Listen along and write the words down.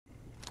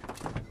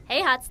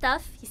Hey, hot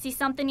stuff. You see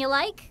something you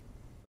like?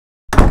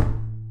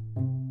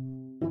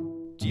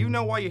 Do you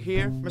know why you're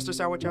here, Mr.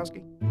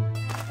 Sawachowski?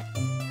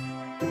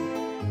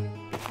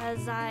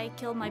 Because I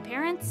killed my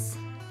parents,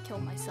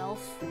 killed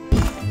myself.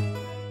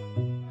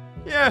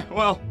 Yeah,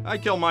 well,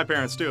 I'd kill my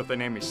parents too if they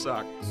named me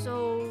Suck.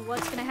 So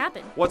what's gonna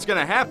happen? What's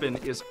gonna happen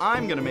is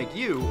I'm gonna make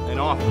you an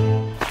offer.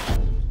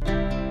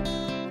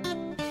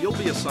 You'll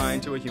be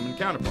assigned to a human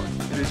counterpart.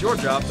 It is your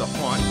job to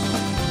haunt,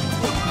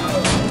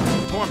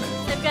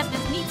 torment, They've got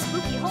this neat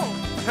spooky hole.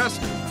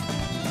 pester,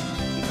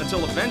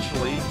 until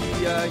eventually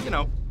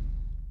he,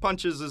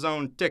 punches his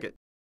own ticket.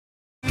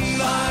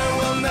 I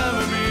will never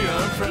be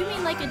a friend. You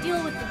mean like a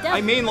deal with the devil?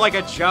 I mean like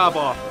a job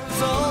offer.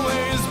 It's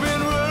always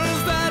been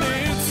worse than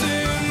it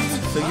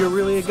seemed. So you're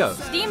really a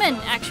ghost? Demon,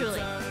 actually.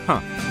 Huh.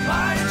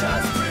 I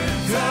just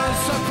pretend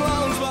so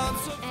close, but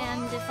so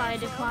And if I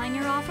decline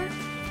your offer?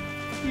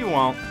 You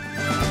won't.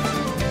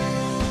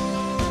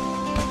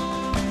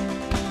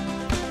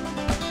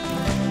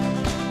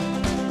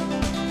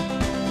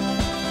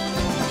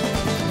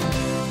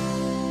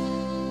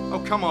 Oh,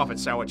 come off it,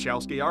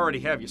 Sawachowski. I already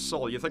have your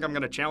soul. You think I'm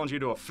gonna challenge you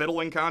to a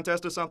fiddling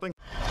contest or something?